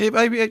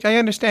 I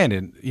understand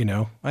it,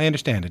 I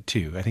understand it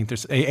too. I think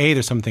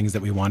there's some things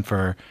that we want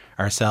for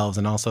ourselves,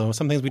 and also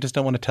some things we just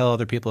don't want to tell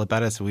other people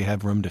about it, so we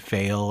have room to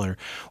fail,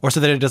 or so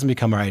that it doesn't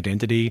become our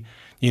identity,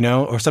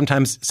 or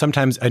sometimes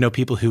I know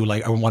people who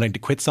are wanting to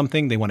quit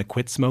something, they want to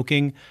quit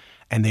smoking,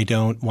 and they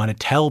don't want to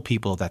tell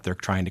people that they're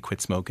trying to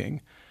quit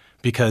smoking,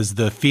 because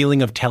the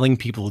feeling of telling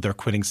people they're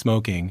quitting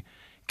smoking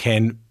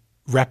can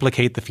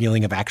replicate the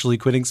feeling of actually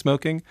quitting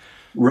smoking.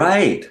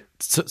 Right.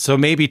 So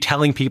maybe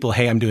telling people,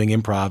 hey, I'm doing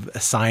improv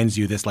assigns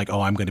you this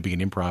I'm going to be an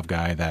improv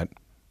guy that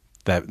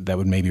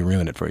would maybe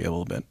ruin it for you a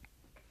little bit.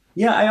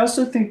 Yeah, I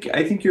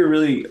think you're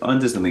really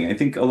onto something. I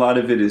think a lot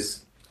of it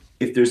is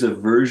if there's a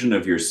version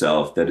of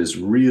yourself that is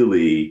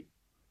really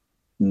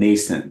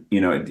nascent,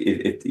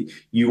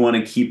 if you want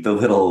to keep the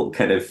little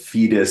kind of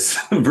fetus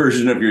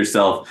version of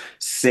yourself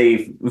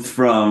safe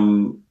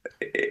from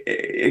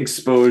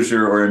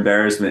exposure or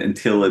embarrassment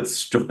until it's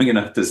strong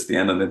enough to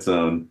stand on its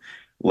own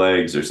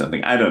legs or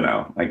something. I don't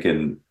know. I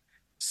can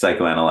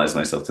psychoanalyze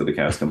myself till the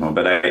cows come home,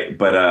 but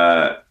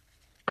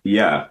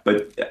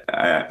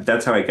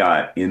that's how I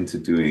got into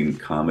doing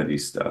comedy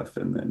stuff,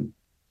 and then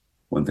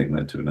one thing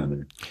led to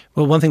another.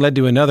 Well, one thing led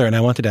to another, and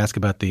I wanted to ask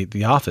about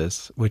The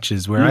Office, which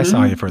is where I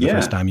saw you for the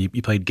first time. You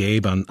played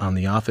Gabe on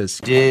The Office.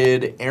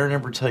 Did Erin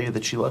ever tell you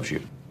that she loves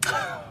you?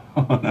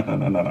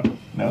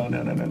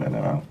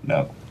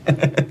 No.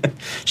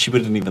 She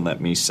wouldn't even let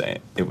me say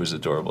it. It was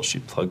adorable.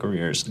 She'd plug her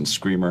ears and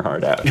scream her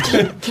heart out.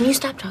 Can you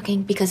stop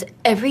talking? Because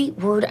every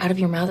word out of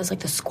your mouth is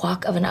like the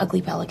squawk of an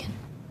ugly pelican.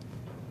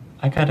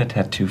 I got a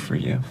tattoo for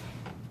you.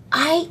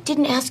 I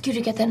didn't ask you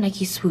to get that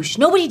Nike swoosh.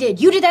 Nobody did.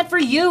 You did that for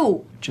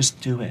you.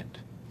 Just do it.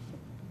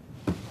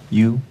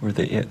 You were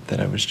the it that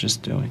I was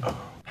just doing.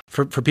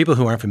 For people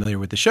who aren't familiar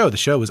with the show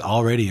was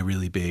already a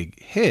really big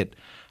hit.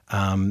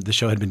 The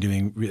show had been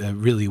doing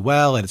really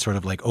well. It had sort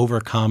of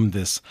overcome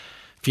this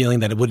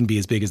feeling that it wouldn't be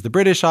as big as the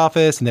British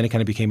Office, and then it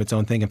kind of became its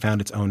own thing and found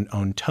its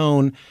own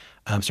tone.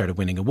 Started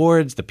winning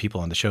awards. The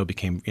people on the show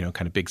became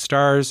kind of big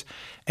stars.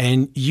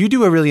 And you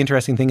do a really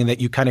interesting thing in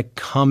that you kind of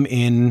come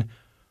in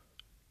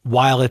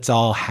while it's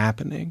all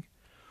happening.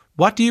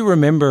 What do you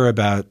remember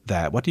about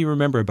that? What do you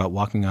remember about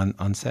walking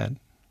on set?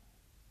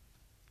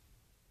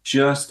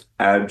 Just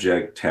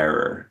abject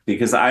terror,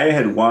 because I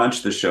had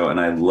watched the show and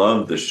I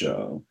loved the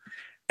show,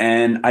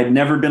 and I'd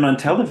never been on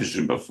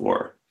television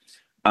before.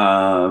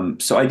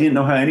 So I didn't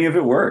know how any of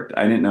it worked.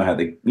 I didn't know how I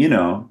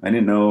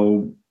didn't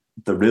know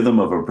the rhythm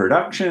of a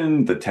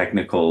production, the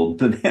technical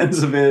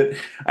demands of it.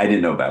 I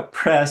didn't know about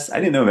press. I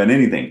didn't know about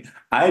anything.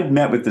 I'd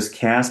met with this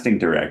casting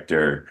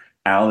director,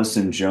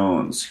 Allison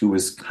Jones, who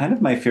was kind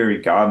of my fairy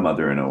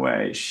godmother in a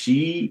way.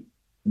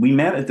 We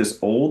met at this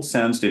old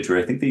soundstage where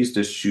I think they used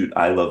to shoot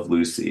I Love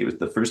Lucy. It was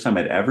the first time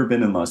I'd ever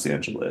been in Los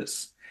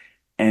Angeles.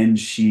 And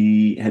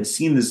she had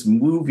seen this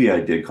movie I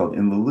did called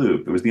In the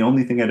Loop. It was the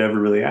only thing I'd ever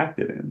really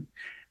acted in.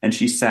 And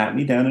she sat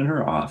me down in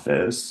her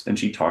office and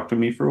she talked to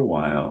me for a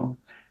while.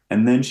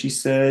 And then she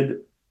said,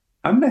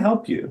 I'm going to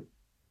help you.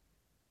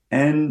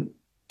 And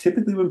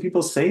typically when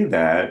people say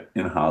that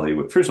in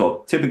Hollywood, first of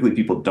all, typically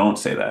people don't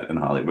say that in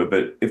Hollywood,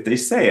 but if they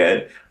say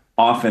it,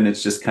 often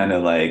it's just kind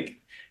of like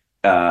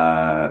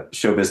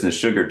show business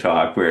sugar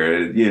talk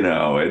where,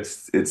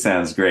 it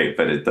sounds great,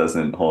 but it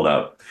doesn't hold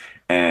up.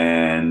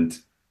 And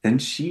then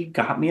she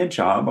got me a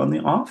job on The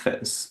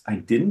Office. I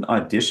didn't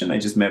audition. I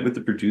just met with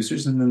the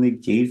producers and then they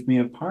gave me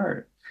a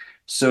part.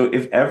 So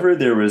if ever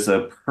there was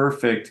a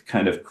perfect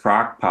kind of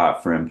crock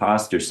pot for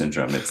imposter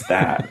syndrome, it's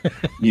that.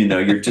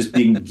 You're just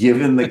being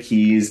given the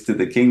keys to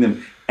the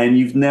kingdom and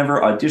you've never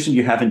auditioned.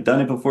 You haven't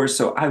done it before.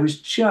 So I was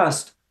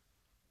just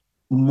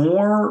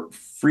more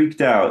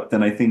freaked out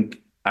than I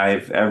think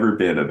I've ever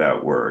been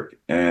about work.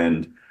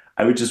 And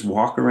I would just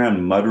walk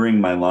around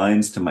muttering my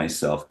lines to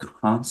myself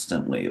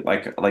constantly,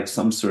 like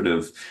some sort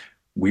of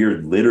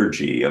weird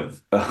liturgy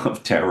of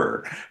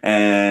terror.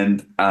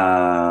 And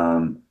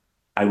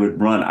I would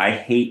run. I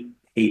hate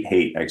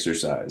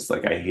exercise.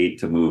 I hate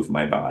to move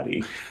my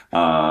body.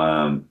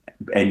 And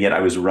yet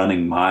I was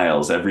running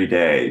miles every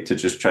day to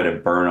just try to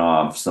burn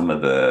off some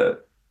of the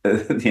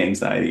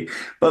anxiety.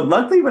 But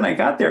luckily when I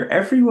got there,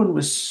 everyone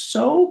was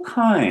so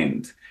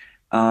kind.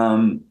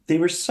 They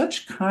were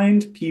such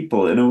kind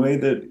people in a way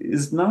that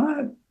is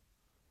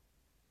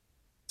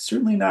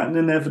certainly not an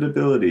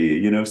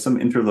inevitability. If some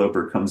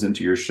interloper comes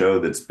into your show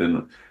that's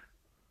been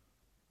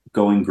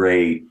going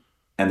great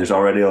and there's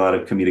already a lot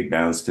of comedic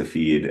mouths to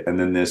feed, and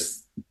then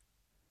this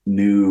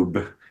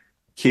noob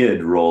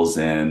kid rolls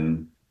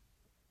in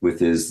with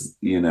his,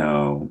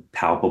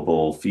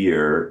 palpable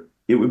fear,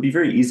 it would be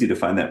very easy to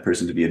find that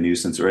person to be a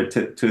nuisance or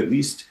to at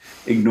least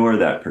ignore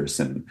that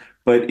person.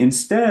 But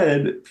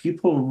instead,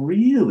 people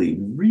really,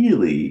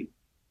 really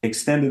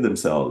extended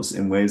themselves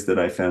in ways that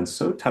I found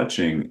so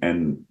touching.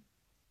 And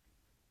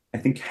I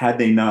think had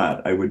they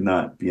not, I would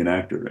not be an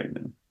actor right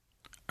now.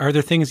 Are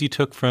there things you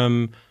took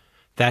from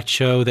that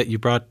show that you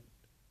brought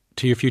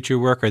to your future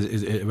work, or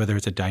whether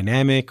it's a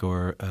dynamic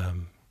or...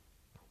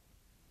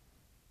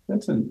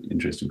 That's an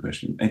interesting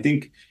question. I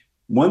think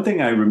one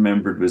thing I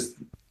remembered was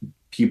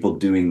people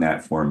doing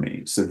that for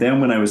me. So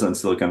then when I was on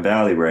Silicon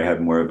Valley, where I had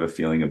more of a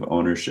feeling of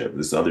ownership,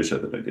 this other show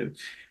that I did,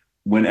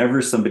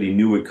 whenever somebody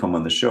new would come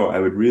on the show, I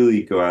would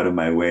really go out of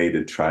my way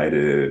to try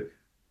to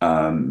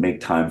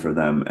make time for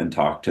them and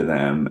talk to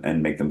them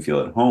and make them feel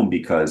at home,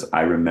 because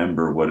I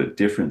remember what a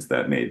difference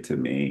that made to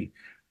me.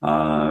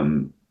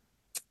 And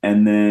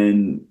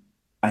then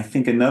I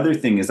think another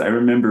thing is I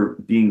remember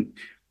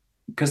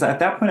because at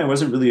that point I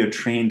wasn't really a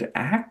trained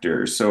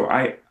actor. So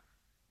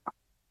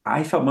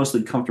I felt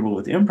mostly comfortable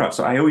with improv.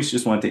 So I always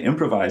just wanted to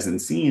improvise in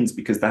scenes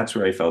because that's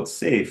where I felt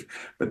safe.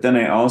 But then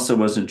I also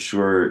wasn't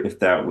sure if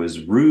that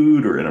was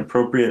rude or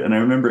inappropriate. And I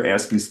remember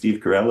asking Steve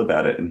Carell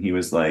about it. And he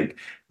was like,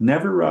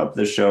 never rob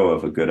the show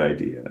of a good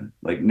idea.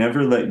 Like,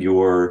 never let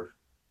your,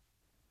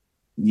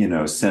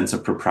 sense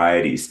of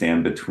propriety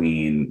stand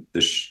between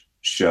the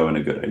show and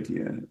a good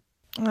idea.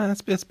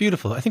 That's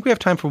beautiful. I think we have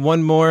time for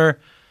one more.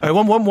 All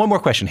right, one more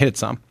question. Hit it,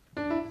 Sam.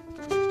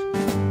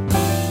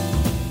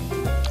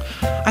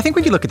 I think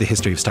when you look at the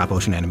history of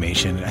stop-motion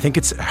animation, I think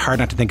it's hard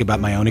not to think about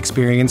my own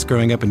experience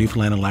growing up in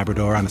Newfoundland and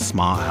Labrador on a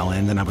small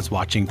island, and I was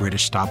watching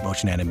British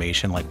stop-motion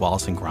animation like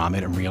Wallace and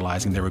Gromit and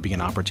realizing there would be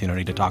an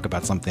opportunity to talk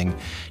about something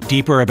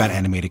deeper about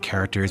animated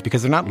characters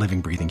because they're not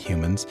living, breathing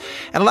humans.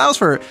 It allows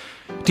for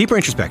deeper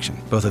introspection,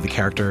 both of the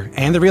character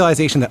and the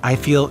realization that I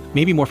feel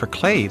maybe more for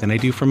Clay than I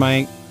do for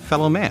my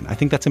fellow man. I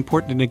think that's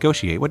important to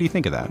negotiate. What do you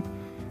think of that?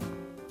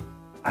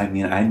 I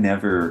mean, I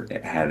never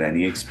had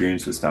any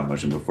experience with stop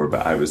motion before,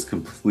 but I was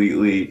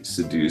completely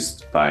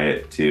seduced by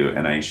it too.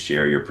 And I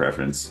share your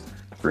preference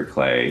for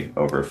Clay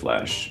over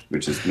Flesh,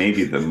 which is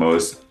maybe the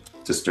most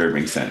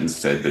disturbing sentence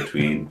said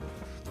between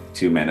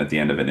two men at the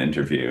end of an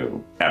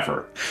interview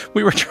ever.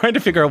 We were trying to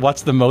figure out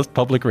what's the most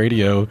public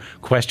radio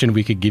question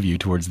we could give you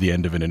towards the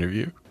end of an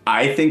interview.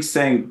 I think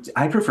saying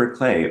I prefer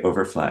Clay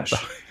over Flesh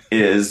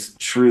is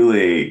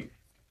truly...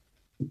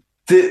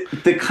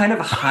 The kind of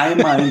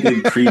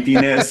high-minded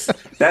creepiness,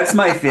 that's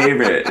my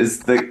favorite, it's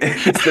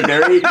the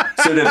very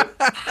sort of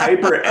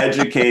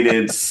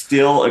hyper-educated,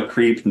 still a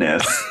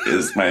creepness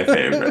is my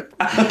favorite.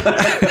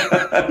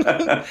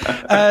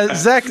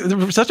 Zach,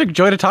 such a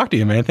joy to talk to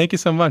you, man. Thank you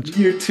so much.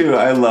 You too.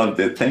 I loved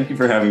it. Thank you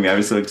for having me. I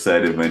was so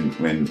excited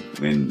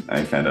when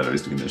I found out I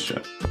was doing this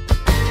show.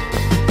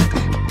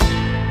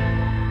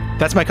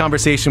 That's my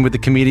conversation with the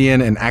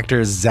comedian and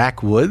actor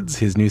Zach Woods.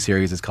 His new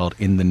series is called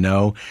In the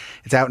Know.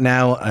 It's out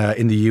now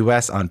in the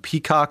U.S. on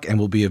Peacock and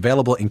will be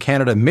available in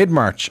Canada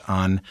mid-March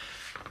on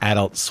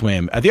Adult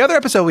Swim. The other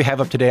episode we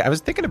have up today, I was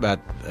thinking about,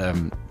 do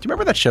you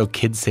remember that show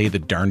Kids Say the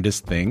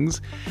Darndest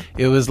Things?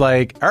 It was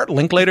like Art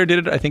Linklater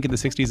did it, I think, in the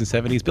 60s and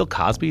 70s. Bill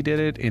Cosby did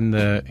it in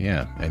the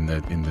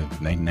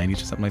 1990s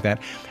or something like that.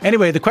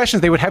 Anyway, the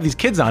questions, they would have these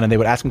kids on and they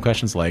would ask them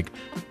questions like,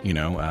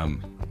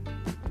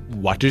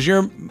 what does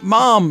your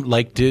mom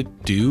like to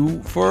do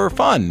for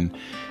fun?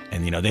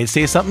 And, they'd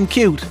say something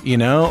cute,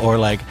 or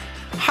like,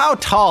 how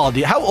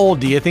old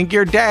do you think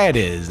your dad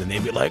is? And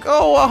they'd be like,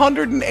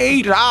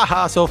 108.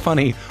 Aha, so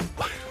funny.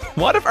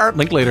 What if Art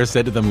Linklater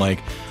said to them, like,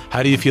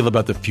 how do you feel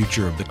about the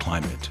future of the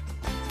climate?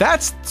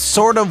 That's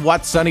sort of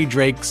what Sonny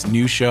Drake's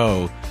new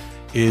show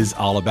is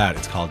all about.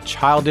 It's called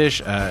Childish.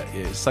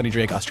 Sonny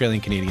Drake,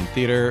 Australian-Canadian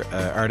theater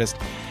artist,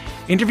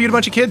 interviewed a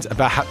bunch of kids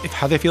about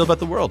how they feel about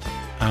the world,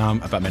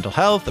 about mental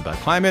health, about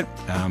climate,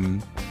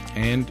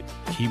 and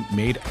he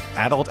made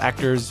adult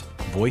actors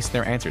voice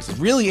their answers. It's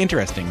really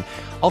interesting.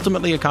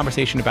 Ultimately, a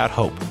conversation about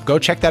hope. Go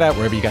check that out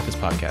wherever you got this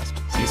podcast.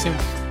 See you soon.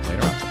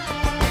 Later on.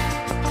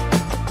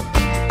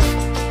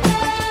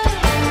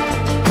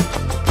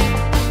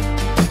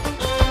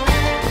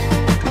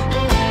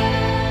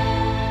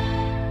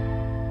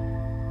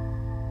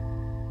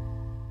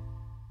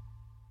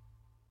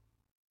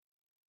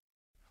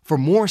 For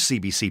more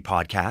CBC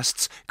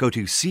podcasts, go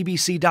to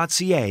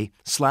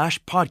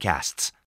cbc.ca/podcasts.